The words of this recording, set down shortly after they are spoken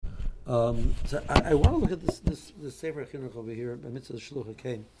So I want to look at this Sefer Chinuch over here, Mitzvah Shluch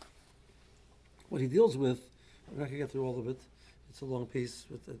HaKain. What he deals with, I'm not going to get through all of it. It's a long piece,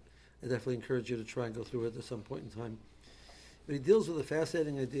 but I definitely encourage you to try and go through it at some point in time. But he deals with a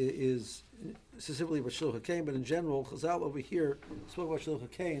fascinating idea is specifically about Shluch HaKain, but in general, Chazal over here spoke about Shluch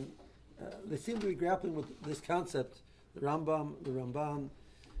HaKain. They seem to be grappling with this concept, the Rambam, the Ramban.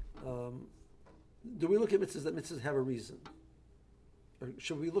 Do we look at mitzvahs that mitzvahs have a reason? Or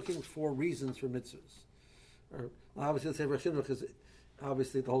should we be looking for reasons for mitzvahs? Or obviously the Sefer Chinuch is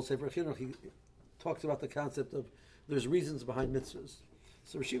obviously the whole Sefer Chinuch. He talks about the concept of there's reasons behind mitzvahs.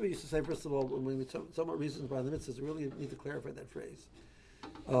 So Rashiva used to say, first of all, when we talk about reasons behind the mitzvahs, we really need to clarify that phrase.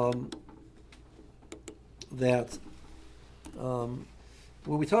 When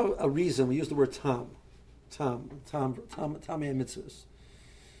we talk a reason, we use the word tam and mitzvahs.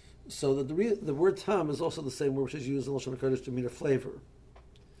 So the word tam is also the same word which is used in Lashon HaKodesh to mean a flavor.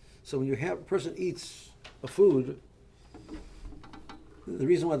 So when a person eats a food, the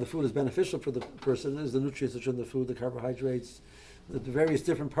reason why the food is beneficial for the person is the nutrients which are in the food, the carbohydrates, the various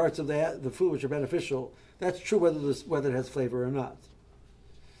different parts of the food which are beneficial. That's true whether it has flavor or not.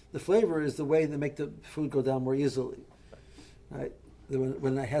 The flavor is the way that make the food go down more easily. Right?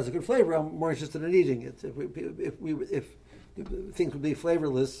 When it has a good flavor, I'm more interested in eating it. If things would be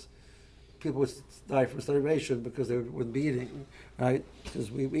flavorless, people would die from starvation because they wouldn't be eating, right?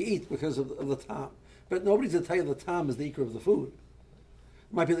 Because we eat because of the tam. But nobody's going to tell you the tam is the ikar of the food.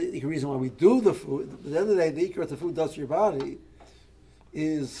 It might be the reason why we do the food. At the end of the day, the ikar that the food does to your body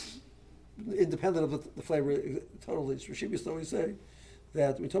is independent of the flavor totally. Rashi used to always say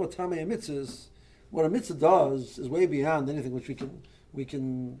that when we talk about tamei and mitzvahs, what a mitzvah does is way beyond anything which we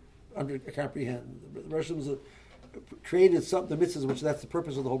can comprehend. The Russians created the mitzvahs, which that's the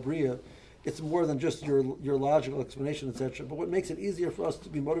purpose of the whole bria. It's more than just your logical explanation, etc. But what makes it easier for us to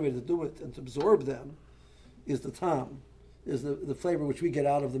be motivated to do it and to absorb them is the tam, is the flavor which we get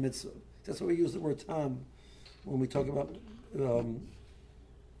out of the mitzvah. That's why we use the word tam when we talk about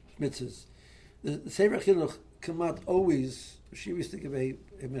mitzvahs. The Sefer Chinuch Kamat always, she used to give a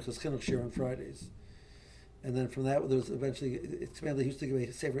Minchas Chinuch shir on Fridays. And then from that, there was eventually expanded. He used to give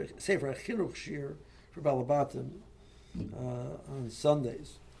a Sefer Chinuch shir for Balabatim on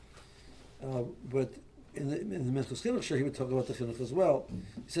Sundays. But in the Minchas Chinuch shir, he would talk about the Chinuch as well.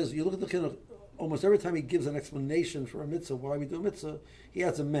 He says, you look at the Chinuch, almost every time he gives an explanation for a mitzvah, why we do a mitzvah, he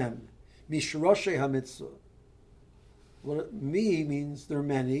adds a mem. Mishroshe ha-mitzvah. What mi means there are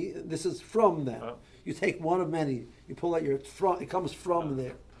many. This is from them. Oh. You take one of many. You pull out it comes from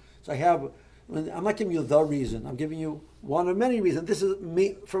there. So I'm not giving you the reason. I'm giving you one of many reasons. This is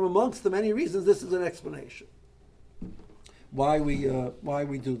me from amongst the many reasons. This is an explanation why we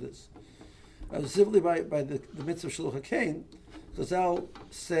do this. Specifically by the mitzvah of Shluch HaKain, Chazal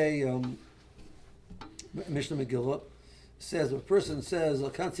say Mishnah Megillah says if a person says if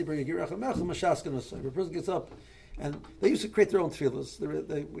a person gets up, and they used to create their own tefillahs.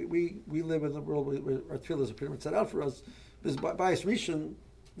 We live in a world where our tefillahs are pretty much set out for us. Because by Rishon,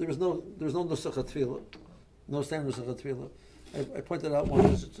 there was no nusach tefillah, no standard nusach tefillah. I pointed out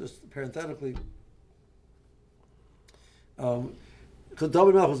one just parenthetically. Because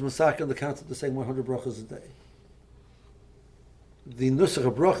David Melch was massacred on the concept of saying 100 brachas a day. The nusach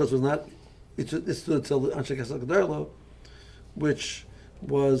of brachas was not. It stood until the Anshe Kesel Gedarlo, which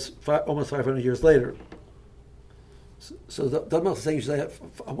was almost 500 years later. So David Melch is saying you should say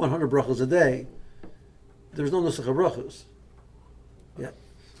 100 brachas a day. There's no nusach of brachas. Yeah.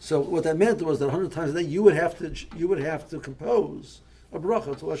 So what that meant was that 100 times a day you would have to compose a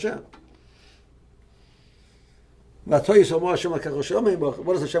bracha to Hashem. What does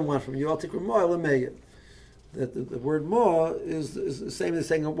Hashem want from you? I'll take that the word ma is the same as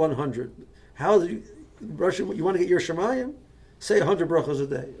saying 100. How do you want to get your Shemayim? Say 100 brachos a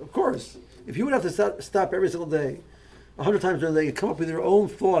day. Of course. If you would have to stop every single day, 100 times during the day, you come up with your own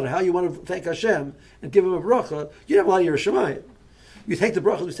thought of how you want to thank Hashem and give him a bracha, you'd have a lot of your Shemayim. You take the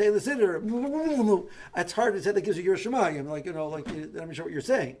brachas we say in the Siddur, it's hard to say that gives you your Shemayim, I'm not sure what you're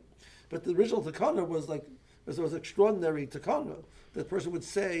saying. But the original Takana was an extraordinary Takana. The person would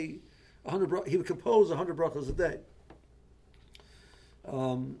say he would compose 100 brachas a day.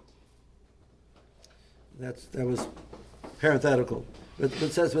 That was parenthetical. But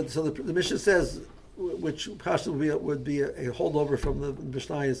it says, so the Mishnah says, which possibly would be a holdover from the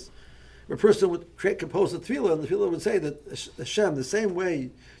Mishnayos, a person would compose a tefillah, and the tefillah would say that Hashem, the same way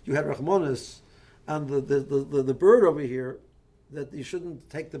you had Rachmanis on the bird over here, that you shouldn't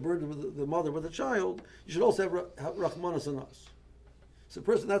take the bird with the mother with the child, you should also have Rachmanis on us. So the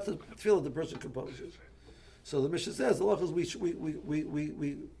person, that's the tefillah the person composes. So the Mishnah says the halachas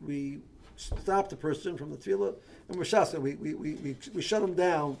we stop the person from the tefillah and we shut him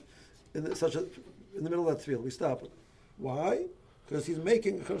down in the middle of that tefillah. We stop it. Why? Because he's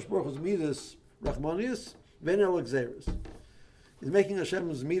making Hakadosh Baruch Hu's midas rachmanius v'nei l'gzeirus. He's making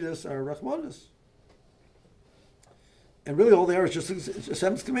Hashem's midas our rachmanius, and really all they are is just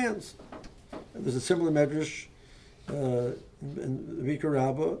Hashem's commands. And there's a similar medrash in V'ikra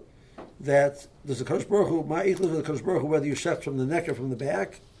Rabbah that there's a Hakadosh Baruch Hu, ma'ich the Hakadosh Baruch Hu, whether you sheft from the neck or from the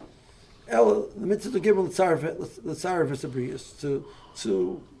back. The mitzvah to give him the tzar v'sabrius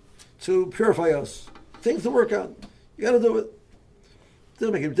to purify us, things to work on. You got to do it.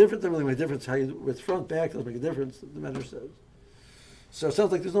 Doesn't make a difference. Doesn't really make a difference how you with front back. Doesn't make a difference. The medrash says. So it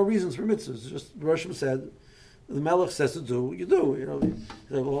sounds like there's no reasons for mitzvahs. It's just the Rosh said, the Melech says to do, you do. You know, he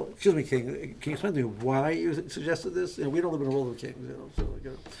said, well, excuse me, King. Can you explain to me why you suggested this? You know, we don't live in the world of the kings. You know, so you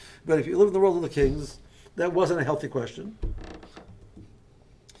know. But if you live in the world of the kings, that wasn't a healthy question.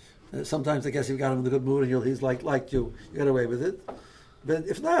 Sometimes I guess you got him in the good mood and he's like you got away with it. But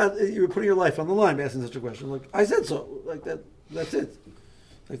if not, you were putting your life on the line by asking such a question. Like, I said so. Like that's it.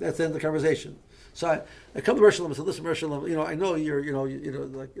 Like that's the end of the conversation. So I come to Rosh Hashanah and say, listen, Rosh Hashanah, I know you're, you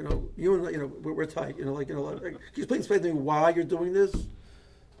and we're tight. Like, can you please explain to me why you're doing this?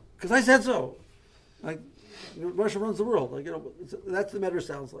 Because I said so. Like, Rosh Hashanah runs the world. Like, that's the matter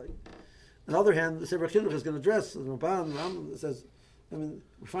sounds like. On the other hand, the Sefer Chinuch is going to address the Ramban says. I mean,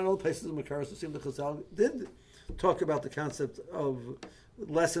 we find all the places in Makaras to see the Chazal did talk about the concept of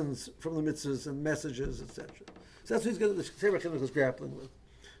lessons from the mitzvahs and messages, etc. So that's what the Sefer Chinuch is grappling with.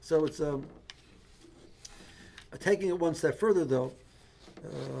 So it's taking it one step further, though.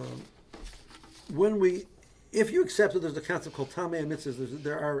 If you accept that there's a concept called Tamei mitzvahs,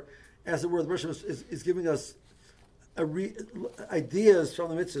 there are, as it were, the Rosh is giving us ideas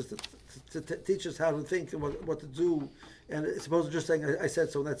from the mitzvahs to teach us how to think and what to do, and it's supposed to just saying I said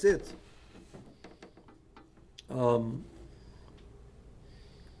so and that's it.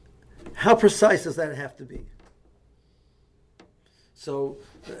 How precise does that have to be? So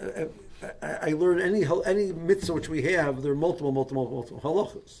I learned any mitzvah which we have, there are multiple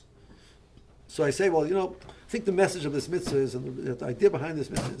halachas. So I say, well, I think the message of this mitzvah is, and the idea behind this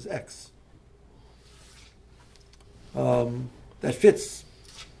mitzvah is X. That fits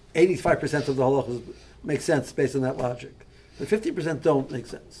 85% of the halachas, makes sense based on that logic. But 50% don't make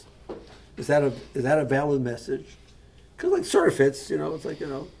sense. Is that a valid message? Because sort of fits, it's like,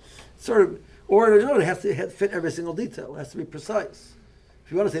 sort of, or it has to fit every single detail. It has to be precise.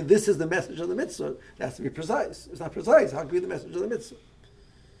 If you want to say this is the message of the mitzvah, it has to be precise. It's not precise. How can it be the message of the mitzvah?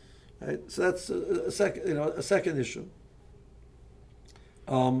 Right? So that's a second issue.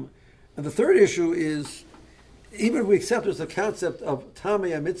 And the third issue is, even if we accept there's a concept of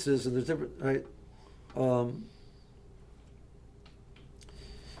Tamei mitzvahs, and there's different, right?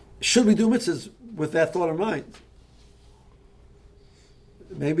 Should we do mitzvahs with that thought in mind?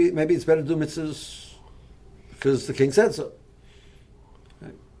 Maybe it's better to do mitzvahs because the king said so.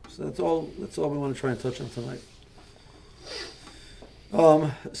 Right? So that's all we want to try and touch on tonight.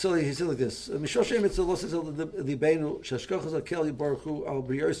 So he said like this: Mishoshe mitzvah lo says the beinu shashkochas akel yibaruchu al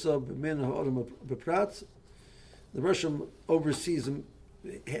briyosa b'min ha'odam b'prat. The Russian oversees him,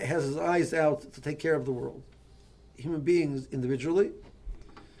 has his eyes out to take care of the world, human beings individually.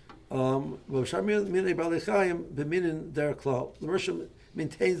 The Russian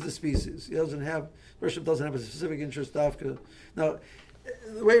maintains the species. Russian doesn't have a specific interest. Now,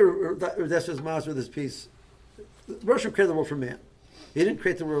 the way Rav is master with this piece, the Russian created the world for man. He didn't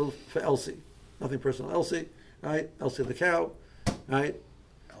create the world for Elsie. Nothing personal. Elsie, right? Elsie the cow, right?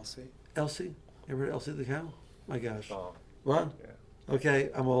 Elsie. Ever heard Elsie the cow? My gosh. Oh. What? Yeah. Okay,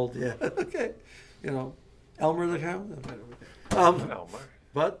 I'm old, yeah. Okay. Elmer the cow? Elmer.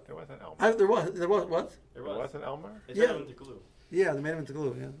 What? There wasn't Elmer. There was what? There wasn't Elmer? They turned him into glue. Yeah, they made him into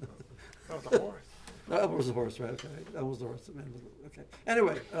glue, yeah. That was a horse. No, Elmer was a horse, right? Okay. Elmer was the horse. The man was glue. Okay.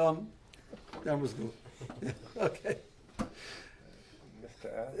 Anyway, Elmer was glue. Yeah. Okay. Mr.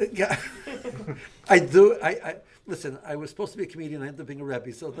 S. Yeah. I do. I listen. I was supposed to be a comedian. I ended up being a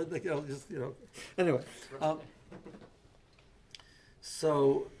rebbe. So Anyway,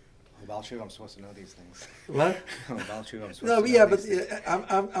 so. About you, I'm supposed to know these things. What? About you, I'm supposed to No, know yeah, these but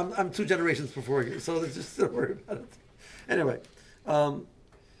things. I'm 2 generations before you, so just don't worry about it. Anyway,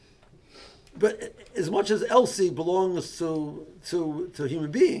 but as much as Elsie belongs to a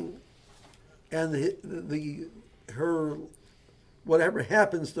human being, and her whatever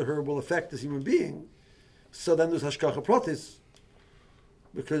happens to her will affect this human being, so then there's hashkacha pratis,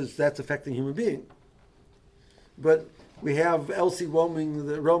 because that's affecting human being. But We have Elsie roaming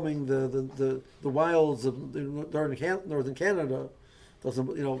the wilds of northern Canada. Doesn't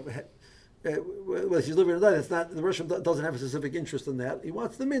well, she's living in that. It's not the Russian doesn't have a specific interest in that. He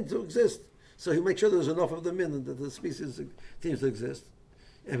wants the min to exist, so he'll make sure there's enough of the min that the species continues to exist.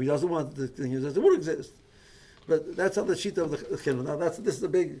 If he doesn't want the thing, it won't exist. But that's on the sheet of the Kindle. Now this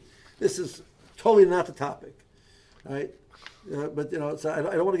is totally not the topic, right? But so I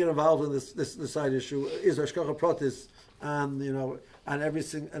don't want to get involved in this side issue. Is there hashgacha pratis on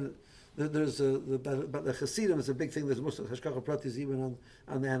everything? And there's the Hasidim is a big thing. There's most of hashgacha pratis even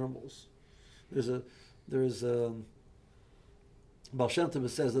on the animals. There's Baal Shem Tov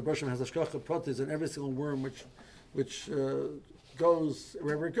says the Bershom has hashgacha pratis on every single worm which goes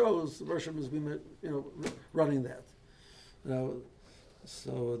wherever it goes. The Bershom has been running that.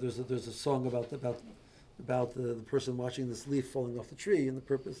 So there's a song about the person watching this leaf falling off the tree, and the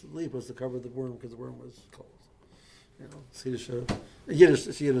purpose of the leaf was to cover the worm because the worm was cold. It's a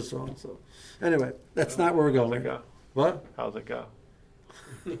Yiddish song. So anyway, that's not where we're going. How's it go? What? How's it go?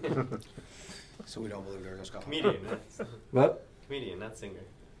 So we don't believe there's a Comedian, What? comedian, not singer.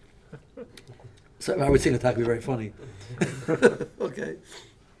 So I would sing a talk be very funny. Okay.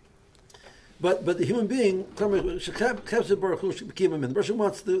 But the human being, the person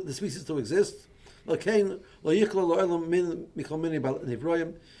wants the species to exist. The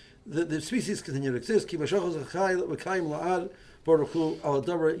species continue to exist.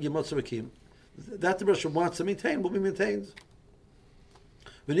 That the Russian wants to maintain will be maintained.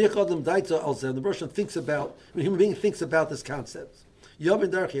 When the Russian thinks about, when a human being thinks about this concept, Yavin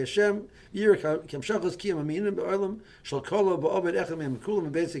Darchi Hashem, Yir Kamshachos Kiyam Aminim Be'olam, Shal Kolo Ba'obed Echem Mem Kulam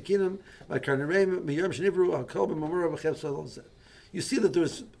and Beis Ekinim, by Karnareim Miyom Shnivru Al Kol B'Mamura B'Chev Salon. You see that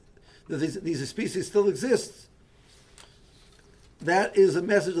these species still exist. That is a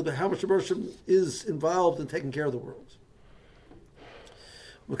message about how much the Russian is involved in taking care of the world.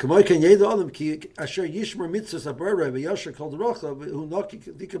 Asher Yishmer Mitzvahs Abarra V'Yasher Kol Derocha Who Noki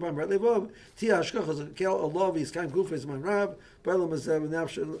Dikabam Ratlevav Tia Hashkachas Kel Allah V'Yiskayim Gufes Man Rav B'Elam Azev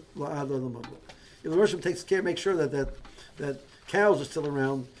Nafshel La'ad Olam Haba. If the Russian takes care, make sure that cows are still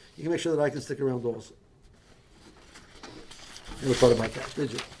around, you can make sure that I can stick around also. You never thought about that,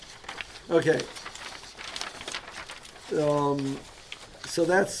 did you? Okay. So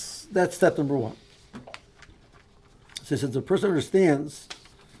that's step number one. So since the person understands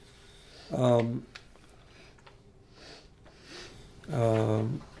because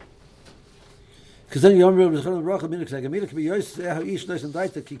then Yom Rov Zechon Baruch Aminik Zeg Aminik Be Yos Ehu Ish Noisen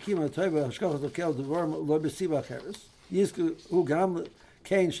Daita Kikima Toiva Hashkachas Lokel Devorm Lo Besiva Acheres Yisku Hu Gam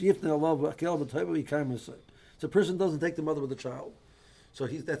Kain Shifne Allah V'Akel B'Toiva Yikayim Yisai. So a person doesn't take the mother with the child. So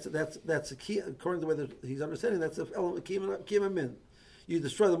that's a key, according to the way that he's understanding. That's a kiyam min. You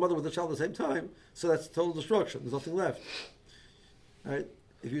destroy the mother with the child at the same time, so that's total destruction. There's nothing left. Right?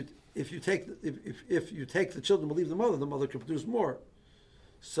 If you take the children and leave the mother can produce more.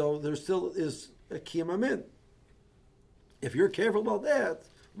 So there still is a kiyam min. If you're careful about that,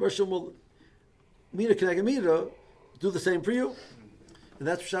 Russian will mina k'negamida do the same for you, and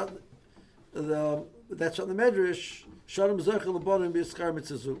that's shot the Medrash. Shalom Zechel L'Bonim B'Yiskar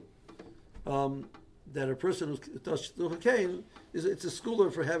Mitzazu. That a person who does Shluchah it's a schooler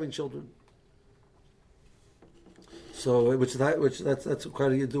for having children. So, that's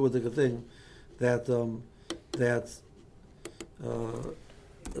quite a do with the good thing, that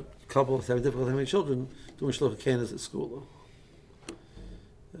couples having difficulty having children doing Shluchah is a schooler.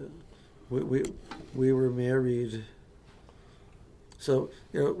 We were married. So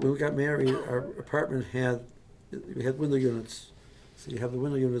when we got married, our apartment we had window units. So you have the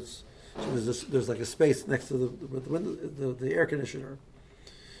window units. So there's like a space next to the window, the air conditioner.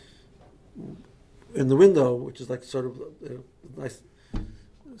 In the window, which is like sort of nice.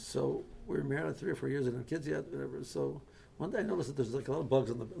 So we were married 3 or 4 years and no kids yet, whatever. So one day I noticed that there's like a lot of bugs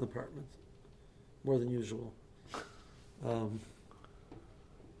in the apartment, more than usual. I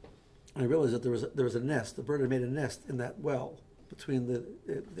realized that there was a nest. The bird had made a nest in that well between the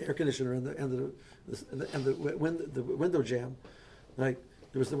air conditioner and the window jamb. Like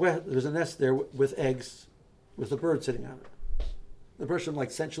there was a nest there with eggs, with a bird sitting on it. The person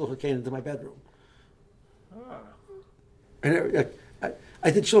sent Shluchah Kain into my bedroom. And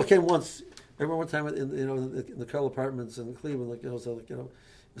I did Shluchah Kain once. I remember one time in the Carl Apartments in Cleveland, it was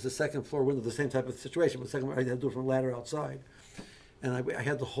a second floor window, the same type of situation, but the second floor I had to do it from a ladder outside. And I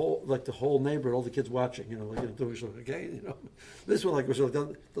had the whole neighborhood, all the kids watching, doing Shluchah Kain, This one was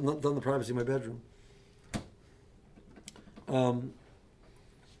done the privacy of my bedroom.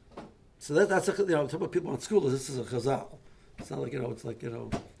 So that's talk about people in school. This is a chazal. It's not like, it's like,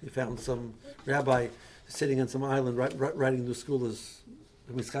 you found some rabbi sitting on some island writing new school as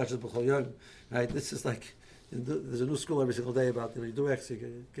Mischach B'chol Yom, right? This is like, there's a new school every single day about, you do X,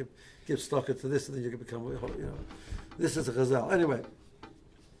 you give stock to this, and then you can become, this is a chazal. Anyway,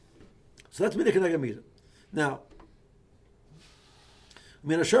 so that's Midah Keneged Midah. Now,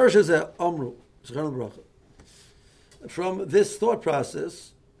 Min HaSharash is a Omru, Zechron L'Bracha. From this thought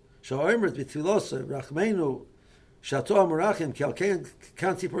process, Sha'omert B'Tfilosa, Rachmeinu, Shato Amurachim, Ki Alkein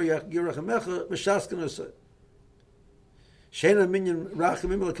Kantipur Yirachamecha, Meshasken Oseh. Sheina Minyan Rachim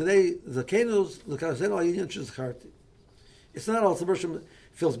Imel Kadei Zakenos, L'Kazen Al Yinyan Shizcharti. It's not all the person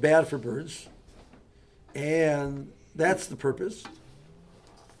feels bad for birds, and that's the purpose.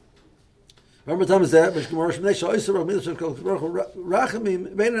 Ramatam is that, but Gemara Shemnei Sha'oser Rachim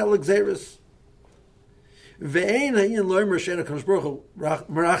Rachamim Bein Alexeris. Ve'ein ha'inyan lo yimer she'ena Kadosh Baruch Hu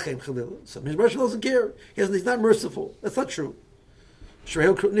merachem chalila. So Mishbar doesn't care. He's not merciful. That's not true.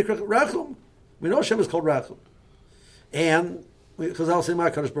 Shrei nikra rachum. We know Hashem is called rachum, and because I'll say my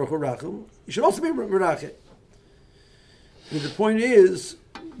Kadosh Baruch Hu rachum, you should also be merachem. The point is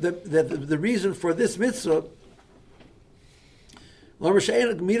that the reason for this mitzvah. Lo yimer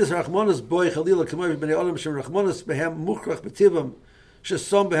she'ena midas rachmanas boy chalila k'may b'nei adam shem rachmanas behem muchrach b'tivam.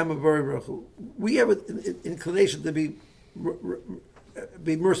 We have an inclination to be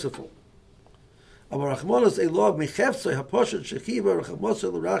merciful. But Rachmanos a log mecheftzoi haposhet shechiva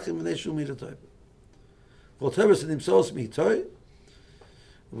rachamosoi l'rachim v'nei shul midatoi. V'oltevus nimsos mitoi.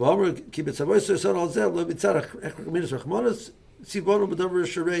 V'omer ki b'tzavoy son al zeh lo b'tzar midas Rachmanos tzibonu b'davar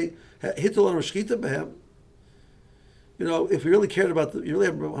sharei hitol on shchita b'hem. If you really cared about you really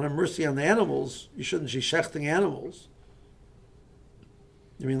want to have mercy on the animals, you shouldn't be shechting animals.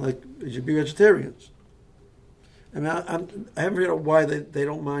 Like, you should be vegetarians. I haven't figured out why they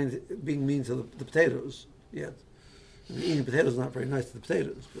don't mind being mean to the potatoes yet. Eating potatoes is not very nice to the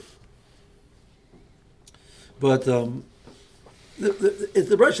potatoes. But the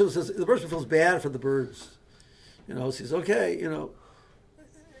Russian says the Russian feels bad for the birds. Says, okay,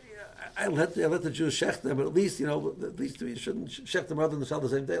 I let the Jews shech them, but at least you shouldn't shech them other than the Shabbat the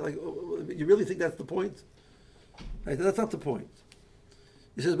same day. Like, you really think that's the point? Right? That's not the point.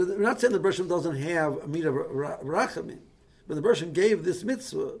 He says, but we're not saying the Bershom doesn't have a midah rachamim. But the Bershom gave this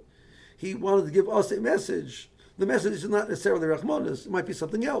mitzvah. He wanted to give us a message. The message is not necessarily rachmanis. It might be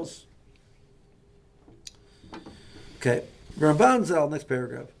something else. Okay. Ramban Zal, next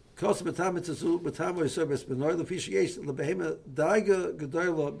paragraph.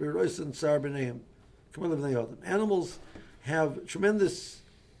 Animals have tremendous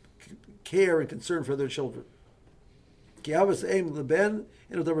care and concern for their children. The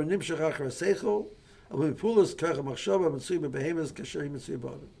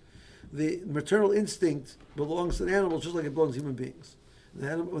maternal instinct belongs to the animal just like it belongs to human beings.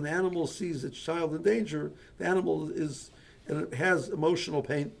 When the animal sees its child in danger, the animal has emotional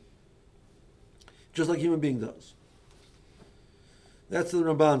pain, just like a human being does. That's what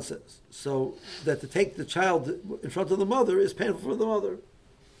the Ramban says. So that to take the child in front of the mother is painful for the mother.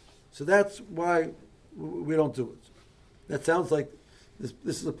 So that's why we don't do it. That sounds like this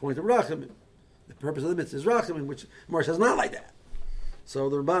is the point of Rachamim. The purpose of the mitzvah is Rachamim, which Mar says not like that. So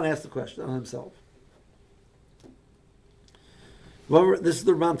the Ramban asked the question on himself. This is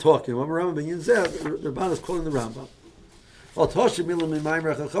the Ramban talking. The Ramban is quoting the Rambam.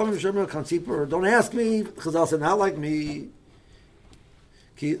 Don't ask me, Chazal said, not like me.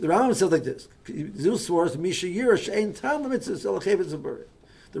 The Rambam says like this.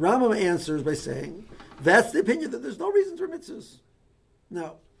 The Rambam answers by saying, that's the opinion that there's no reason for mitzvahs.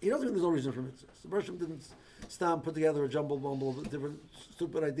 Now, he doesn't mean there's no reason for mitzvahs. The Bershom didn't put together a jumble bumble of different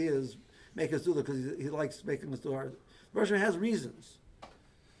stupid ideas, make us do that because he likes making us do hard. The Bershom has reasons.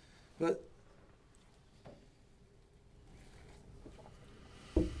 But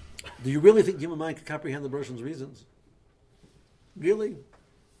do you really think human mind can comprehend the Bershom's reasons? Really?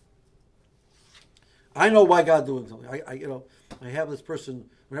 I know why God doing something. I have this person,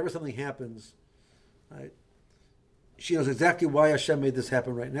 whenever something happens, right? She knows exactly why Hashem made this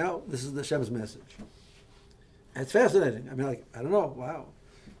happen right now. This is Hashem's message. And it's fascinating. I don't know. Wow.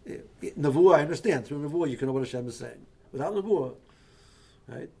 Nevuah, I understand. Through Nevuah, you can know what Hashem is saying. Without Nevuah,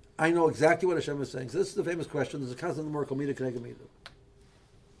 right? I know exactly what Hashem is saying. So this is the famous question. There's a concept in the Merkle, Midah Keneged Midah.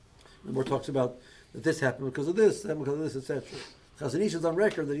 The more talks about that this happened because of this, that because of this, etc. Chazon Ish is on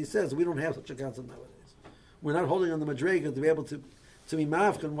record that he says we don't have such a concept nowadays. We're not holding on the Madrega to be able to be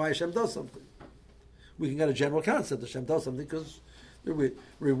mafkan why Hashem does something. We can get a general concept. Hashem does something because the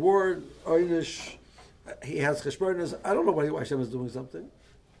reward, einish, he has cheshbonos. I don't know why Hashem is doing something.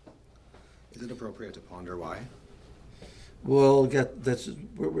 Is it appropriate to ponder why? we'll get that's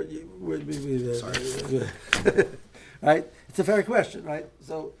right. It's a fair question, right?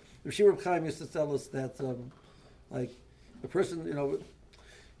 So Reb Chaim used to tell us that like the person, there's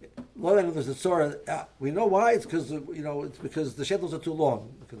a tzara. We know why. It's because it's because the shetels are too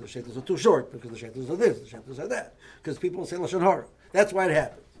long, because the shetels are too short, because the shetels are this, the shetels are that, because people say lashon hara. That's why it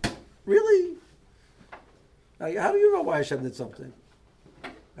happened. Really? Like, how do you know why Hashem did something?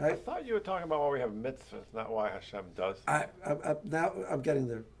 I thought you were talking about why we have mitzvahs, not why Hashem does. Now I'm getting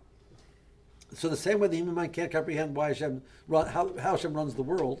there. So the same way the human mind can't comprehend why how Hashem runs the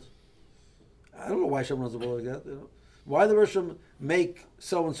world. I don't know why Hashem runs the world like that. Why the Roshim make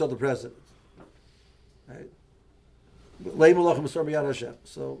so and so the president? Right? So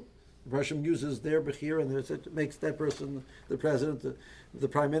the Roshim uses their bechir and it makes that person the president, the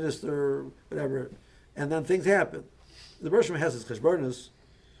prime minister, whatever, and then things happen. The Roshim has his cheshbonos.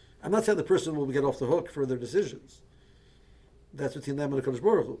 I'm not saying the person will get off the hook for their decisions. That's between them and the Kadosh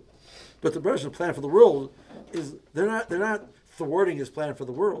Baruch Hu. But the Roshim's plan for the world is they're not thwarting his plan for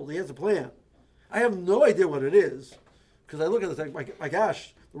the world. He has a plan. I have no idea what it is. Because I look at this like, my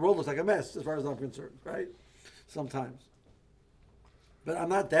gosh, the world looks like a mess as far as I'm concerned, right? Sometimes. But I'm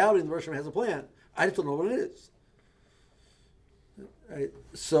not doubting the Roshim has a plan. I just don't know what it is. Right?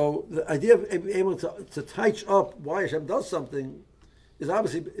 So the idea of being able to touch up why Hashem does something is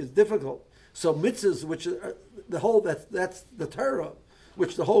obviously difficult. So mitzvahs, which are that's the Torah,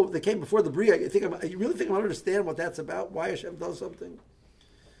 which they came before the Bria. You really think I'm going to understand what that's about? Why Hashem does something?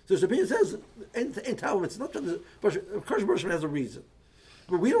 So the opinion says in Talmud, it's not that of course Rosh has a reason,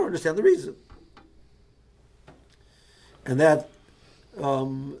 but we don't understand the reason, and that.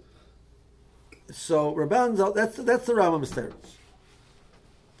 So Ramban Zal, that's the Rambam Mysteries.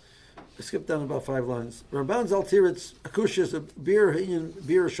 I skipped down about 5 lines. Ramban Zal Tiritz Akushas Bir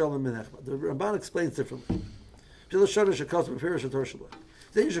Shalom Menachma. The Ramban explains differently. Then you should cause them a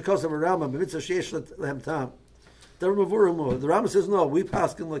Rambam b'mitzvah sheish lehem tam. The Rambam says no. We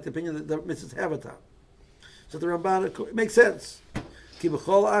paskin like the opinion that the mitzvahs have a tam. So the Ramban it makes sense. Ki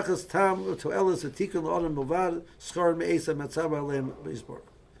b'chol achas tam to elis v'tikun l'onim movad schar me'esa metzava aleim b'yisbor.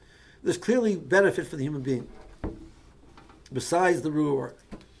 There's clearly benefit for the human being besides the ruach.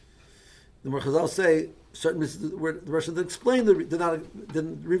 The Chazal say certain mitzvahs where the Russians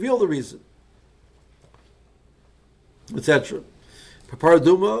didn't reveal the reason, etc.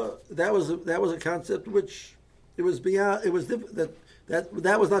 Paparaduma, that was a concept which it was beyond. It was that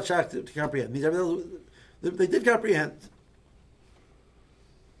was not shocked to comprehend. They did comprehend.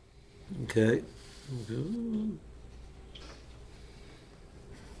 Okay.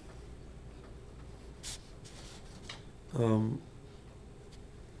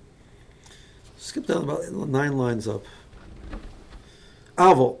 Skip down about 9 lines up.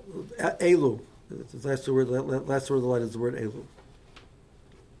 Avol, Elu. That's the word. Last word of the line is the word Elu.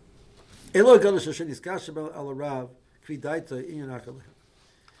 Elu Gadash Hashem Yiskashem Al Rav Kvi Daita Inyan Akaleh.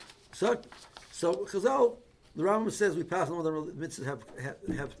 So Chazal, the Rambam says we pass on all the mitzvahs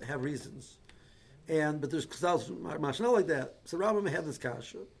have reasons, but there's Chazal's mashna like that. So Rambam had this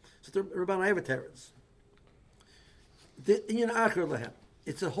kasha. So the Rabban I have a teretz. The Inyan Akaleh.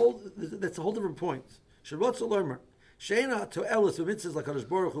 That's a whole different point. Shabbat Shalom. Sheina to Elis v'mitzvahs lakadosh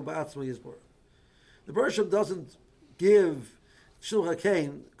baruch hu ba'atzmo yizbor. The Baruch Shem doesn't give Shulchan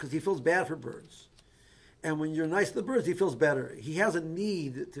Kain because he feels bad for birds. And when you're nice to the birds, he feels better. He has a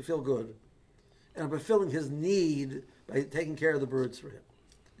need to feel good. And I'm fulfilling his need by taking care of the birds for him.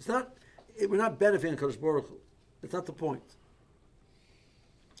 We're not benefiting Kadosh Baruch Hu. That's not the point.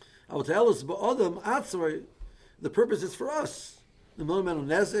 I will tell us, but Adam Atzmai, the purpose is for us. The Milamenu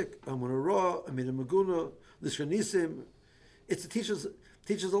Nezik, Amuna Ra, Amina Maguna, Lishkanisim. It's to teach us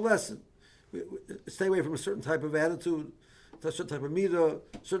a lesson. We stay away from a certain type of attitude, a certain type of midah, a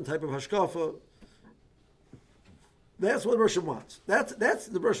certain type of hashkafa. That's what Roshim wants. That's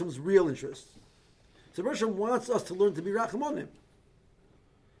the Roshim's real interest. So Roshim wants us to learn to be Rachamonim.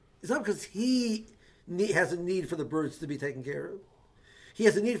 It's not because he has a need for the birds to be taken care of. He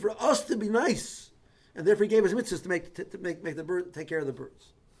has a need for us to be nice. And therefore he gave us mitzvahs to make the bird take care of the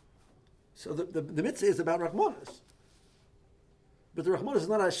birds. So the mitzvah is about Rachmanis. But the Rachmanis is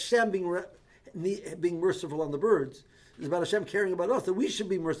not Hashem being merciful on the birds. It's about Hashem caring about us, that we should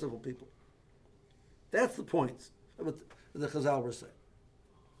be merciful people. That's the point of what the Chazal were saying.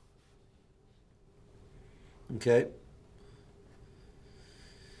 Okay?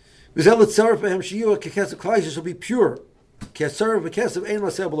 Shall be pure.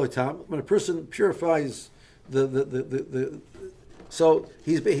 When a person purifies so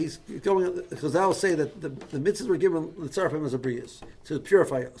he's going. Chazal say that the mitzvahs were given l'tzarfim as a brias to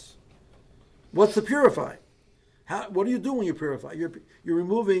purify us. What's to purify? What do you do when you purify? You're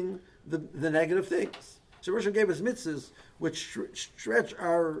removing the negative things. So Rosh gave us mitzvahs which stretch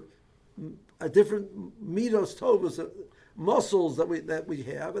our different midos tovas, muscles that we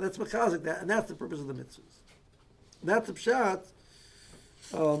have, and that's makazik, and that's the purpose of the mitzvahs. And that's the pshat.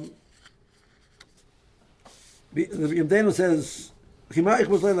 The Yemdenu says, "Chimaich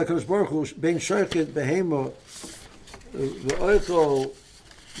was leila Kadosh Baruch Hu bein shaychet behemo ve'oichol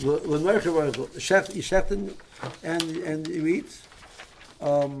le'merchav oichol you shechten and you eat,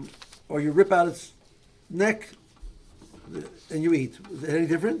 or you rip out its neck and you eat. Is there any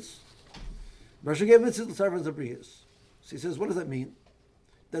difference?" Rashi gave mitzvah to servants of Brias. So he says, what does that mean?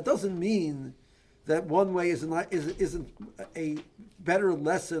 That doesn't mean that one way isn't a better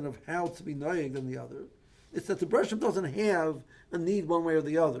lesson of how to be noyeg than the other. It's that the Bereshit doesn't have a need one way or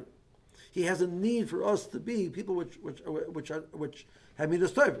the other. He has a need for us to be people which have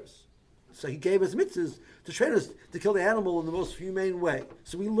midas tovos. So he gave us mitzvahs to train us to kill the animal in the most humane way.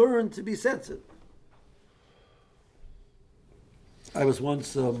 So we learn to be sensitive. I was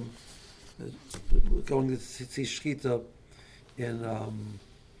once going to see shechita in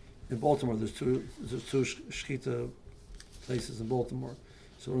Baltimore. There's two shechita places in Baltimore.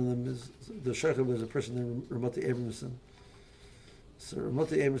 So one of them is the shechita. There's a person named Ramati Abramson. So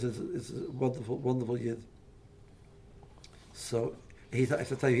Ramati Abramson is a wonderful yid. So I have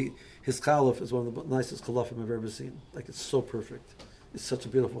to tell you, his chalaf is one of the nicest chalafim I've ever seen. Like, it's so perfect. It's such a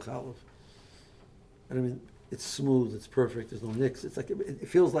beautiful chalaf. And I mean, it's smooth, it's perfect, there's no nicks. It's like, it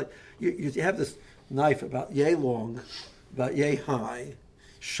feels like you have this knife about yay long, about yay high,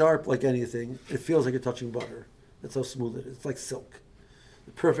 sharp like anything. It feels like you're touching butter. That's how smooth it is. It's like silk.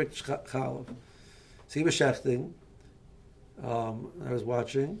 The perfect chalaf. So he was shechting. I was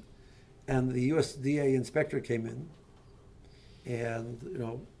watching, and the USDA inspector came in, and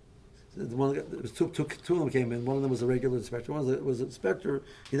the one there was two of them came in. One of them was a regular inspector. One was an inspector.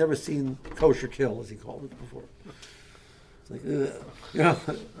 He'd never seen kosher kill, as he called it before. It's like,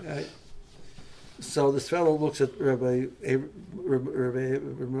 right? So this fellow looks at Rabbi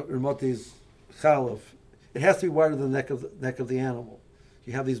Ramati's chalaf. It has to be wider than the neck of the animal.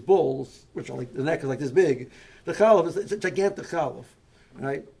 You have these bulls, which are like, the neck is like this big. The chalaf it's a gigantic chalaf,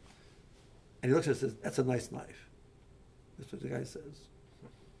 right? And he looks at it and says, "That's a nice knife." That's what the guy says.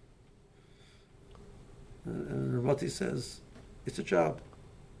 And Ramati says, "It's a job.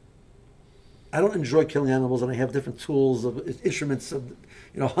 I don't enjoy killing animals, and I have different tools of instruments of,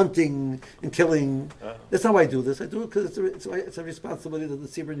 hunting and killing. That's not why I do this. I do it because it's a responsibility that the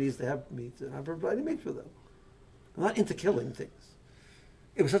tzibur needs to have meat, and I'm providing meat for them. I'm not into killing things."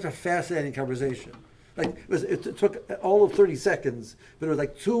 It was such a fascinating conversation. Like it took all of 30 seconds, but it was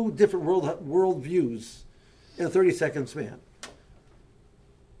like two different world views in a 30-second span.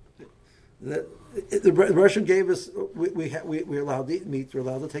 The Russian gave us. We're allowed to eat meat. We're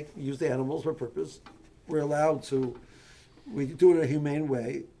allowed to use the animals for purpose. We're allowed to. We do it in a humane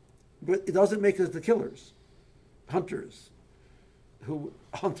way, but it doesn't make us the killers, hunters, who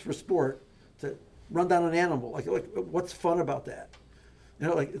hunt for sport to run down an animal. Like what's fun about that?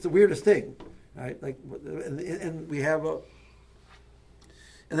 It's the weirdest thing, right? And we have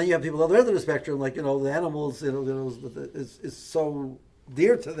and then you have people on the other end of the spectrum, the animals, is so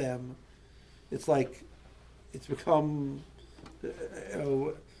dear to them. It's like it's become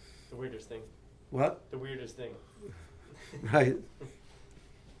the weirdest thing. What? The weirdest thing. Right.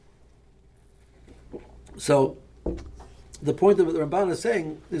 So the point that the Ramban is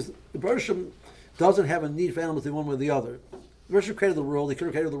saying is the Bereshit doesn't have a need for animals in one way or the other. The Bereshit created the world. He could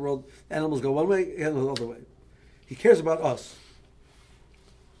have created the world. Animals go one way, animals the other way. He cares about us.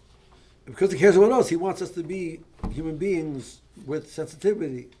 And because he cares about us, he wants us to be human beings with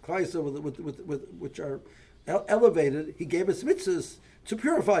sensitivity, which are elevated. He gave us mitzvahs to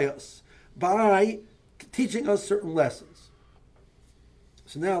purify us by teaching us certain lessons.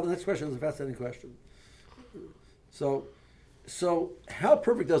 So now the next question is a fascinating question. So how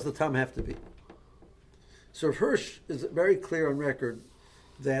perfect does the Tam have to be? So Hirsch is very clear on record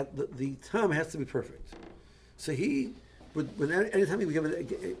that the Tam has to be perfect. So he would, anytime he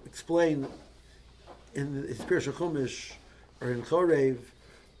would explain in his Pirush HaChumash or in Chorev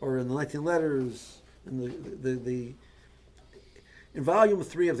or in the 19 letters, in volume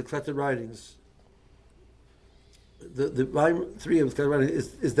 3 of the collected writings, the volume 3 of the collected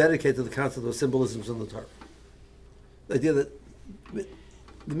writings is dedicated to the concept of symbolisms in the Torah. The idea that the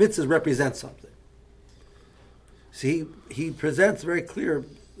mitzvahs represent something. So he presents very clear,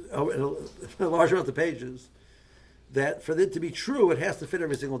 in a large amount of pages, that for it to be true, it has to fit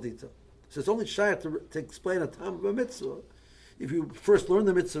every single detail. So it's only shy to explain a tam of a mitzvah if you first learn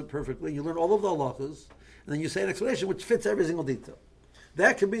the mitzvah perfectly, you learn all of the halachas, and then you say an explanation which fits every single detail.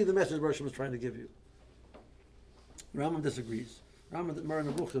 That can be the message Rosh Hashanah is trying to give you. Rambam disagrees. Rambam, Mar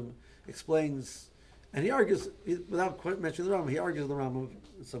Nebuchim, explains, and he argues, without quite mentioning the Rambam, he argues the Rambam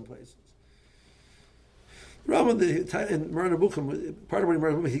in some places. Rambam, in Mar Nebuchim, part of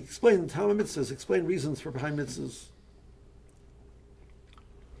what he explained Tama mitzvahs, explained reasons for behind mitzvahs.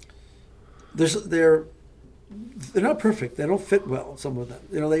 They're not perfect. They don't fit well. Some of them,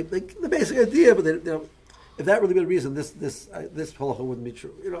 they the basic idea, but if that really be the reason, this halacha wouldn't be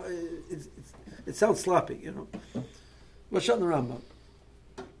true. It sounds sloppy. What's shut in the Rambam?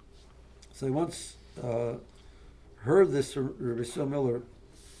 So he once heard this from Rabbi Yisrael Miller.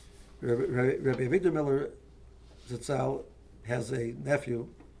 Rabbi Avigdor Miller Zatzal has a nephew,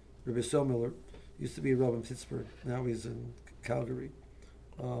 Rabbi Yisrael Miller. Used to be a rabbi in Pittsburgh. Now he's in Calgary.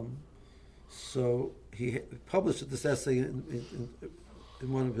 So he published this essay in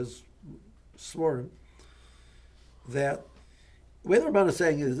one of his Svarim that the way the Ramban is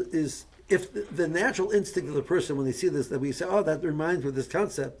saying is if the natural instinct of the person when they see this, that we say, oh, that reminds me of this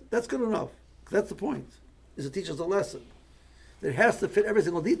concept, that's good enough. That's the point, is it teaches a lesson. It has to fit every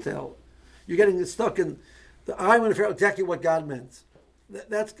single detail. You're getting stuck in I want to figure out exactly what God meant.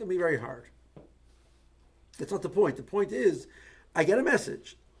 That's going to be very hard. That's not the point. The point is, I get a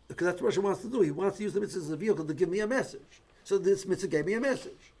message. Because that's what Rosh wants to do. He wants to use the mitzvah as a vehicle to give me a message. So this mitzvah gave me a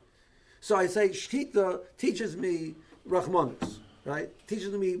message. So I say, Shechita teaches me Rachmanis, right?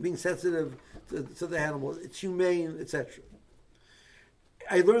 Teaches me being sensitive to the animal. It's humane, etc.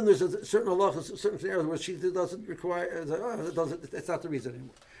 I learned there's a certain halachas, certain scenarios where Shechita doesn't require, that's not the reason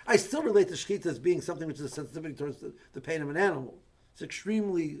anymore. I still relate to Shechita as being something which is a sensitivity towards the pain of an animal. It's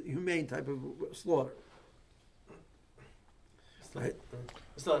extremely humane type of slaughter. Right. There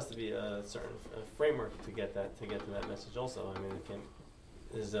still has to be a certain framework to get to that message. Also, I mean, it can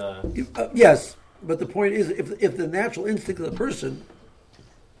yes, but the point is, if the natural instinct of the person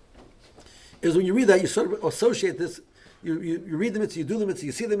is when you read that, you sort of associate this. You read the mitzvah, you do the mitzvah,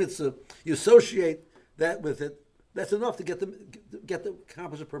 you see the mitzvah, you associate that with it. That's enough to get the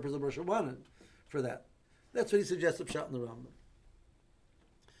accomplish the purpose of Rosh Hashanah for that. That's what he suggests of Pshat in the Rambam.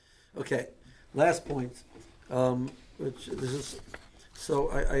 Okay, last point. Which this is so.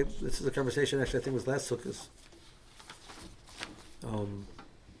 This is a conversation. Actually, I think it was last Sukkot.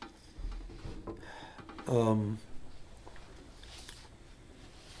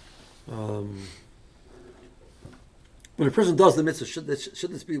 When a person does the mitzvah, should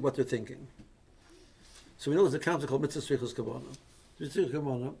this be what they're thinking? So we know there's a concept called mitzvah strichus kavana. Mitzvah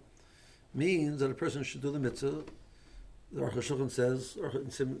kavana means that a person should do the mitzvah. The Aruch HaShulchan says, or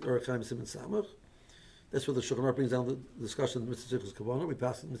Chaim Simon Samach. That's where the Shulchan Aruch brings down the discussion of mitzvah strichus kavana. We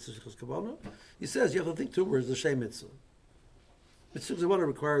pass the mitzvah strichus kavana. He says you have to think 2 words. The shem mitzvah. Mitzvah kavana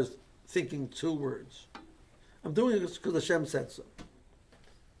requires thinking 2 words. I'm doing it because Hashem said so.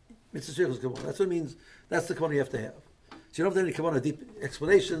 Mitzvah strichus kavana. That's what it means. That's the kavana you have to have. So you don't have any kavana, deep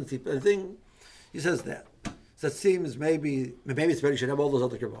explanation, deep anything. He says that. So that seems maybe it's better you should have all those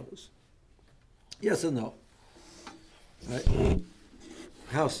other kavanas. Yes and no. Right?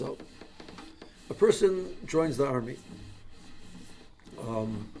 How so? A person joins the army,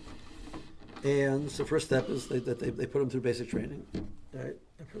 and so first step is they put him through basic training. Right?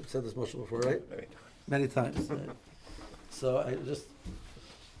 I've said this much before, right? Many times. Right? So I just,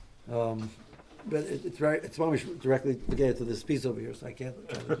 but it's almost directly related to this piece over here, so I can't.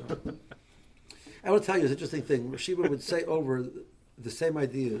 I want to tell you an interesting thing. Shiva would say over the same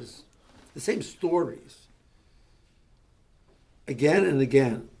ideas, the same stories, again and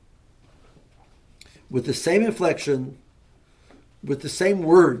again, with the same inflection, with the same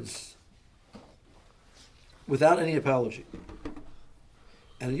words, without any apology.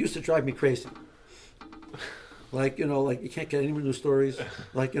 And it used to drive me crazy. Like you can't get any more new stories.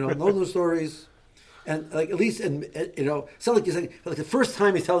 No new stories. And at least, it's not like you're saying, like the first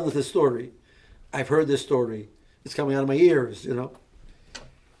time he's telling us this story, I've heard this story. It's coming out of my ears,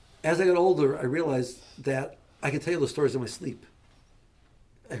 As I got older, I realized that I could tell you those stories in my sleep.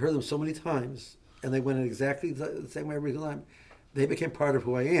 I heard them so many times, and they went in exactly the same way every time. They became part of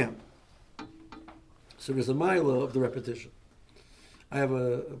who I am. So there's a mila of the repetition. I have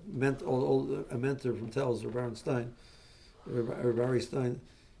a mentor from Telz, Rabbi Aaron Stein, Rabbi Ari Stein.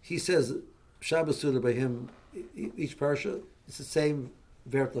 He says Shabbos Suda by him, each parsha, it's the same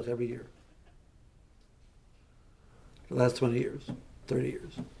vertlach every year. For the last 20 years, 30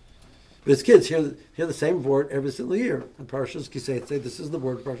 years. But his kids hear the same word every single year. And Parshas Kiseitze, this is the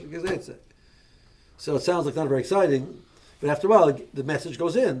word Parshas Kiseitze. So it sounds like not very exciting, But after a while, the message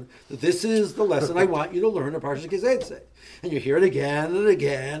goes in that this is the lesson I want you to learn in Parshas Kiseitze. And you hear it again and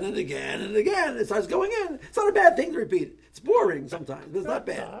again and again and again. It starts going in. It's not a bad thing to repeat it. It's boring sometimes, but it's not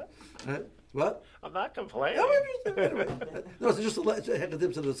bad. What? I'm not complaining. No, it's just a heck of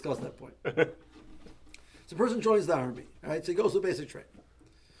dips to discuss that point. So a person joins the army, right? So he goes to basic training.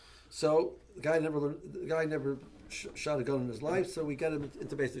 So the guy never shot a gun in his life, so we get him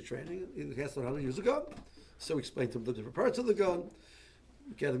into basic training. He has to learn how to use a gun. So we explain to him the different parts of the gun,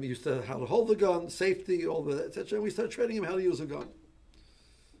 get him used to how to hold the gun, safety, all that, etc. And we start training him how to use a gun.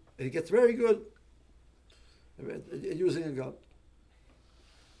 And he gets very good at using a gun.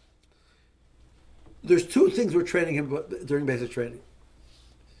 There's two things we're training him during basic training.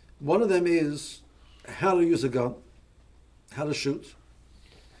 One of them is how to use a gun, how to shoot.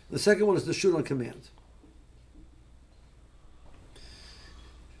 The second one is to shoot on command.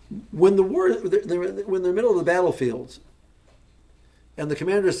 When they're in the middle of the battlefield, and the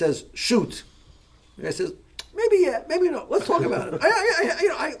commander says, shoot, the guy says, maybe yeah, maybe no, let's talk about it.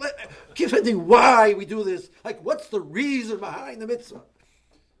 I keep thinking why we do this. Like, what's the reason behind the mitzvah?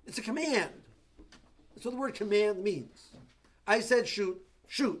 It's a command. That's what the word command means. I said shoot,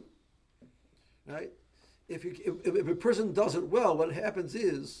 shoot. Right? If a person does it well, what happens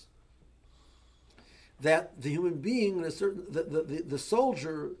is that the human being, the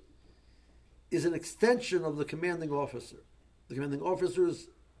soldier, is an extension of the commanding officer. The commanding officer's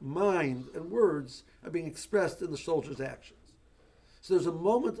mind and words are being expressed in the soldier's actions. So there's a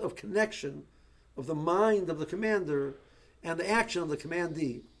moment of connection of the mind of the commander and the action of the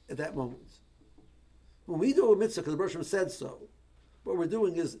commandee at that moment. When we do a mitzvah, because the Baruch Shem said so, what we're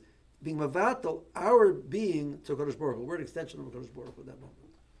doing is being mavatal, our being to Kodesh Baruch Hu. We're an extension of Kodesh Baruch Hu at that moment.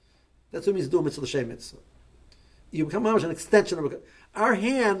 That's what it means to do a mitzvah l'shem mitzvah. You become an extension of our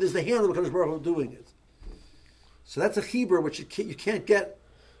hand is the hand of Kodesh Baruch Hu doing it. So that's a chibur which you can't get,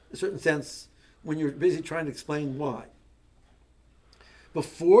 in a certain sense, when you're busy trying to explain why.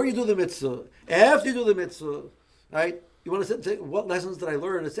 Before you do the mitzvah, after you do the mitzvah, right? You want to say, what lessons did I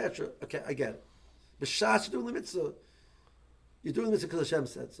learn, etc. Okay, I get it. B'shas you're doing the mitzvah, you're doing the mitzvah because Hashem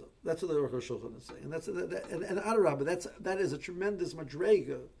said so. That's what the Aruch HaShulchan is saying. And Adarabah, that is a tremendous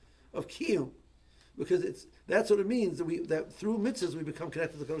madrega of kiyum, because that's what it means that through mitzvahs we become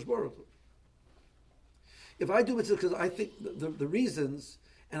connected to Kodesh Baruch Hu. If I do mitzvahs because I think the reasons,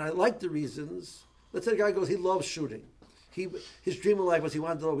 and I like the reasons, let's say a guy goes, he loves shooting. His dream in life was he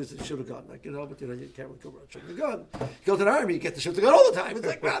wanted to always shoot a gun, but you can't really go around shooting a gun. You go to the army, you get to shoot the gun all the time. It's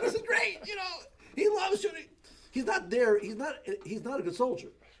like, wow, this is great, He loves shooting. He's not there. He's not a good soldier.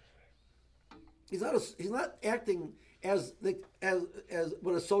 He's not acting as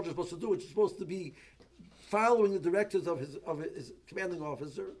what a soldier is supposed to do, which is supposed to be following the directives of his commanding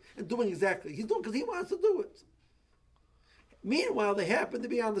officer and doing exactly. He's doing because he wants to do it. Meanwhile, they happen to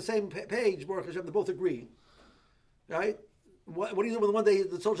be on the same page. Baruch Hashem, they both agree. Right? What do you do when one day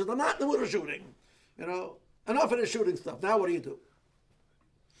the soldier says, "I'm not in the mood of shooting"? Enough of this shooting stuff. Now what do you do?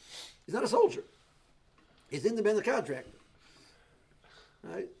 He's not a soldier. He's an independent contractor.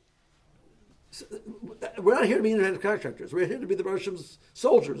 Right? So, we're not here to be independent contractors. We're here to be the Baruch Hashem's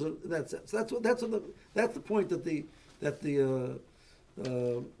soldiers in that sense. That's the point that the Aruch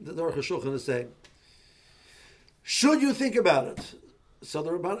HaShulchan is saying. Should you think about it? So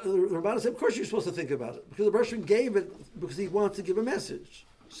the Ramban said, of course you're supposed to think about it, because the Baruch Hashem gave it because he wants to give a message.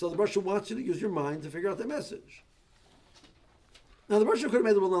 So the Baruch Hashem wants you to use your mind to figure out that message. Now the Baruch Hashem could have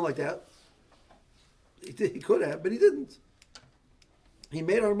made the world not like that. He could have, but he didn't. He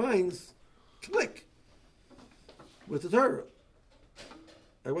made our minds click with the Torah.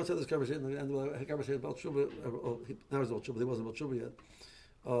 I once had this conversation, and I had a conversation about Tshuva. Now it's about Tshuva. He wasn't about Tshuva yet.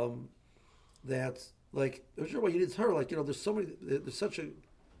 That, like, sure, well, you need Torah. Like, there's such a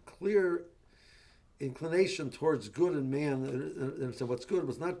clear inclination towards good in man, and so what's good,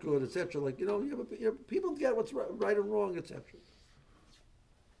 what's not good, etc. Like, people get what's right and wrong, etc.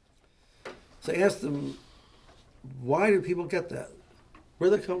 So I asked them, why do people get that? Where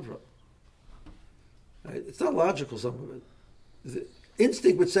do they come from? Right? It's not logical, some of it.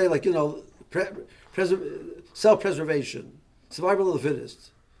 Instinct would say, like, self-preservation, survival of the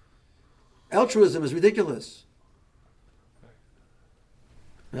fittest. Altruism is ridiculous.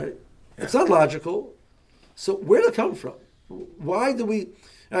 Right? It's not logical. So where do they come from? Why do we,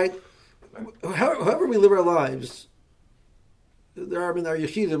 right? However we live our lives, there are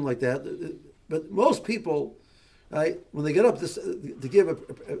Yechidim like that, but most people, right, when they get up to give a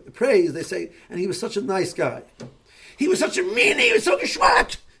praise, they say, and he was such a nice guy. He was such a meanie, he was so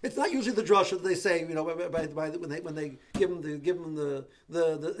geschmack. It's not usually the drasha that they say, when they give him the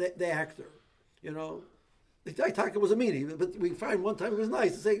actor, The guy Taka was a meanie, but we find one time it was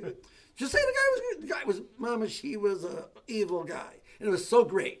nice to say, just say the guy was mamash, he was an evil guy. And it was so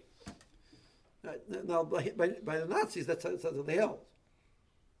great. Now, by the Nazis, that's what they held.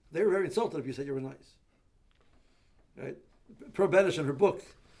 They were very insulted if you said you were nice. Right? Pearl Benish in her book,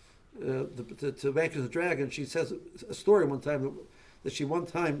 to Vanquish the Dragon, she says a story one time that she one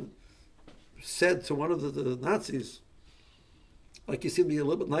time said to one of the Nazis, like, you seem to be a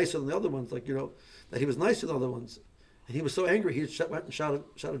little bit nicer than the other ones, like, that he was nicer than the other ones. And he was so angry, he went and shot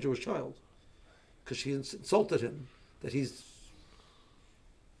a Jewish child because she insulted him that he's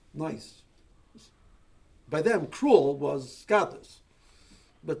nice. By them, cruel was godless.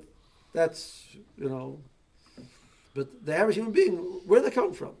 But that's, but the average human being, where do they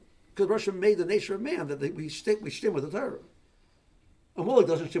come from? Because Russia made the nature of man that we stim with the Torah. And Mulek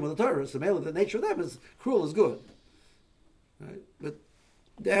doesn't stim with the Torah, so the nature of them is cruel is good. Right? But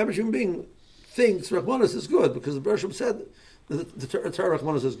the average human being thinks Rachmanis is good because the Bershom said the Torah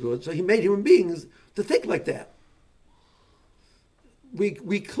Rachmanis is good, so he made human beings to think like that.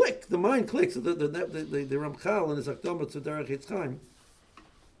 We click, the mind clicks. The Ramchal in his Akdama to Derech Eitz Chaim.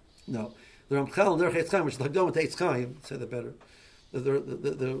 No, the Ramchal in Derech Eitz Chaim, which is the Akdama to Eitz Chaim, say that better.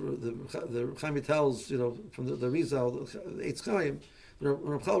 The Chaim tells, from the Rizal, the Eitz Chaim, the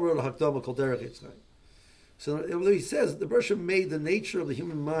Ramchal wrote a Akdama called Derech Eitz Chaim. So he says the Bershom made the nature of the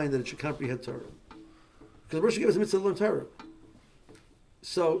human mind that it should comprehend Torah, because the Bershom gave us a mitzvah to learn Torah.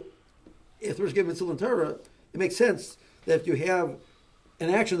 So, if the Bershom gave a mitzvah to learn Torah, it makes sense that if you have an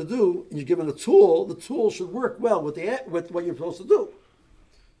action to do and you're given a tool, the tool should work well with what you're supposed to do.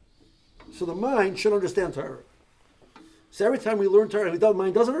 So the mind should understand Torah. So every time we learn Torah and the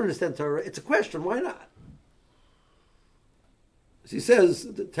mind doesn't understand Torah, it's a question: why not? So he says,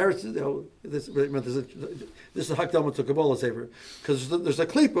 this is a Hakdama to Kabbalah Sefer, because there's a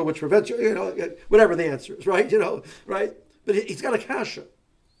klipa which prevents you, whatever the answer is, right? Right? But he's got a kasha.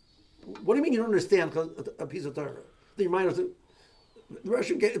 What do you mean you don't understand a piece of Torah? That your mind the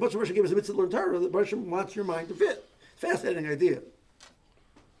Russian gave us a mitzvah to learn Torah. The Russian wants your mind to fit. Fascinating idea.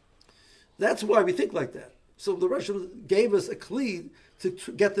 That's why we think like that. So the Russian gave us a kli to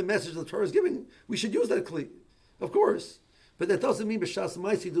get the message the Torah is giving. We should use that kli, of course. But that doesn't mean b'shas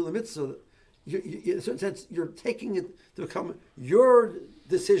ma'aseh you do the mitzvah. In a certain sense, you're taking it to become your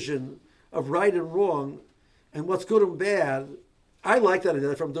decision of right and wrong, and what's good and bad. I like that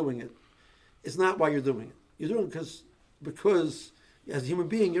idea from doing it. It's not why you're doing it. You're doing it because as a human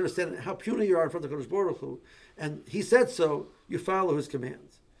being, you understand how puny you are in front of Kadosh Baruch Hu, and He said so. You follow His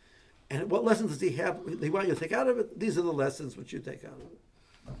commands. And what lessons does He have? He want you to take out of it. These are the lessons which you take out of it.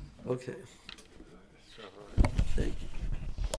 Okay.